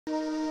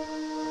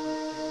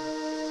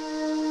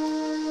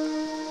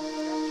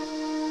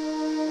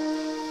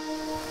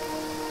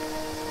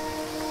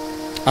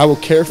I will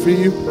care for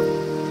you,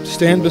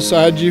 stand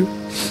beside you,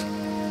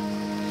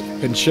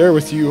 and share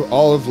with you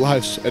all of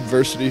life's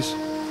adversities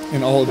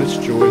and all of its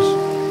joys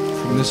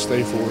from this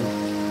day forward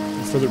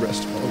and for the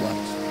rest of our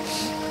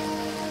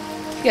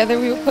lives. Together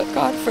we will put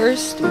God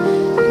first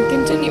and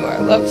continue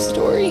our love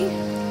story.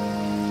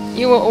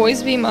 You will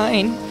always be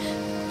mine,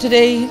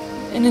 today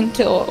and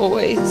until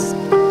always.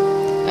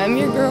 I'm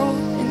your girl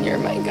and you're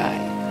my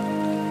guy.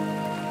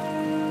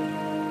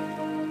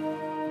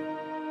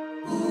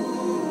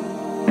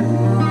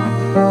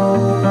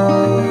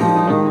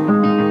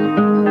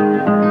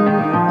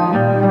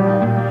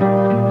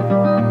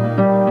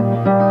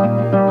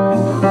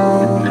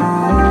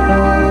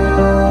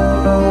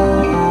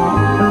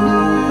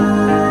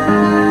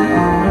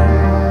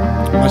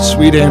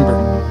 Sweet Amber,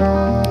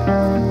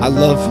 I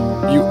love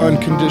you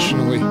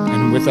unconditionally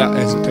and without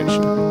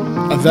hesitation.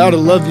 I vow to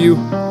love you,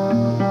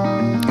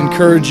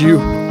 encourage you,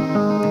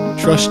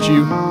 trust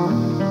you,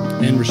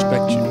 and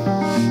respect you.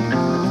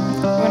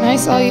 When I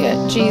saw you at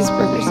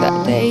Cheeseburgers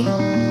that day,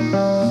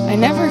 I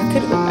never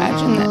could have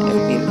imagined that it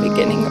would be the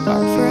beginning of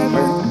our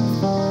forever.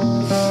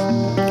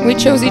 We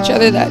chose each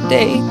other that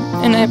day,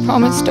 and I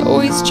promised to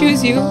always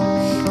choose you,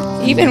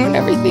 even when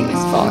everything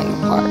is falling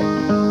apart.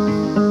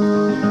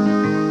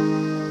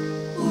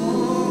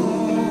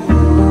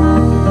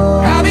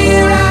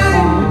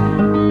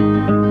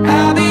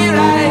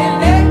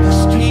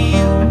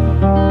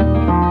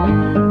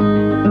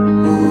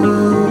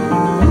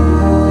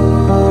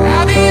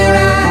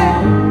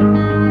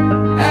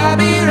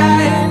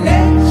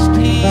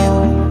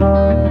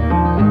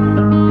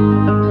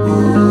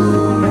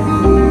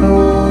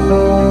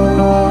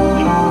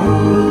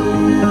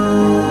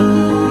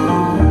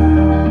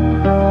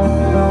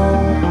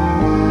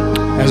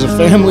 As a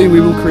family, we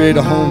will create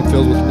a home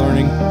filled with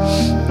learning,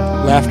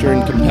 laughter,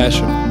 and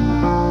compassion.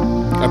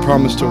 I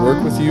promise to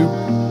work with you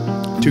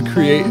to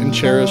create and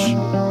cherish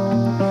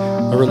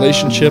a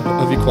relationship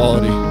of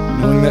equality,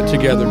 knowing that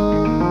together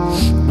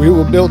we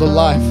will build a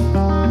life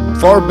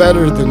far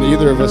better than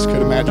either of us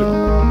could imagine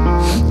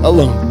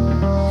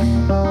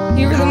alone.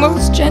 You are the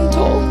most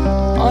gentle,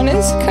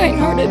 honest,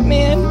 kind-hearted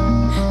man.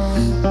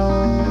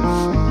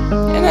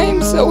 And I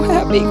am so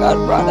happy God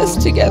brought us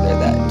together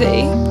that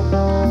day.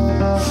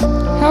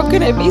 How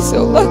could I be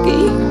so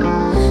lucky?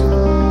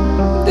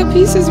 The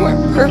pieces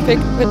weren't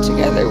perfect, but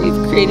together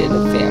we've created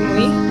a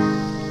family.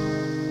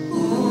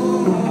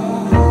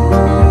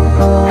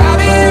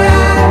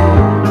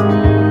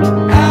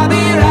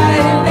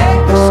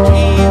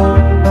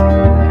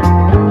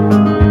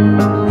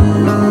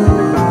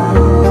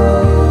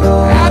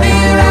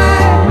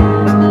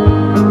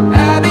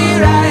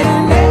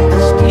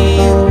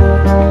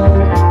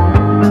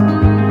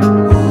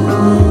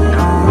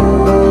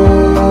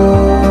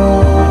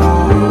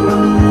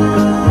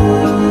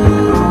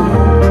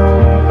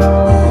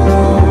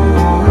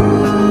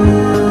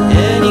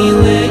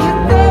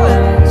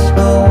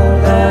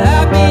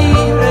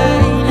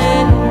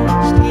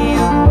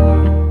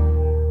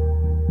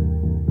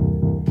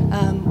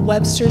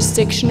 Webster's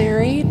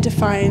dictionary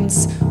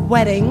defines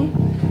wedding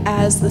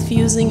as the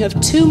fusing of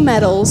two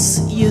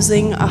metals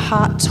using a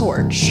hot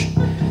torch.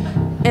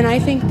 And I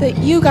think that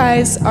you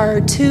guys are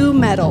two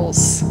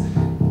metals,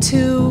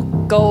 two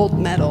gold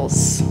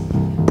medals.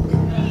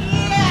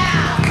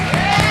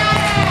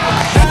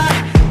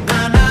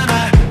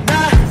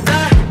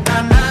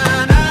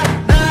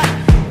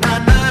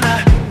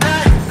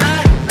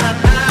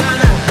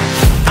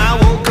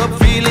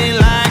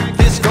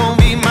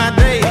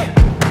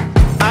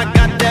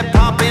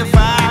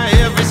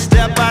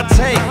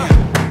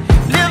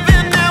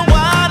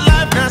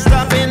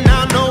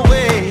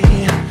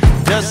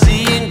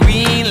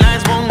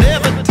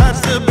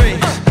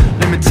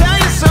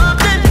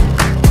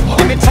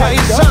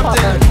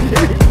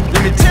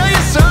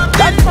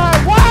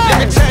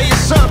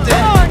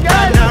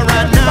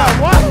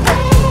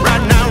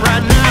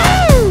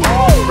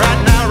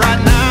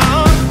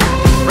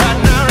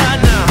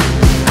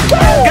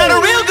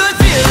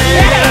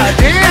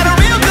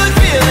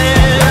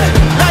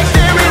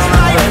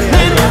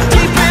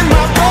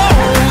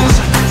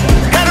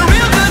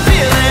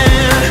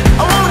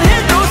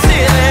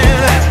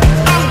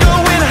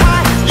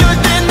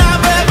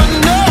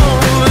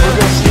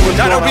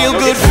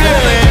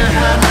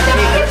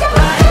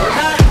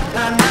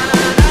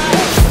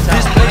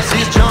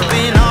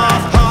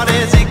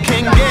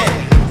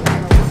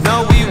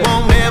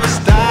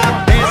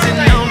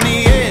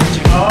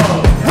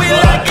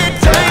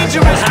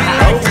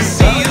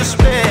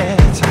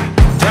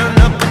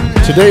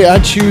 Today I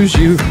choose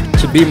you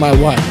to be my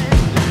wife.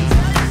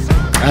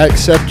 I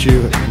accept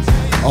you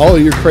and all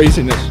of your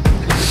craziness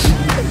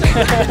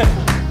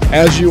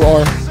as you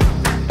are,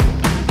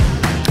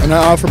 and I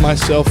offer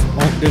myself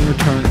in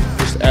return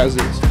just as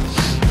is.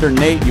 Mr.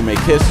 Nate, you may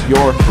kiss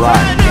your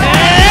bride.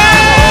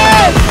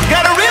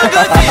 Got a real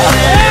good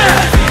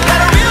feeling.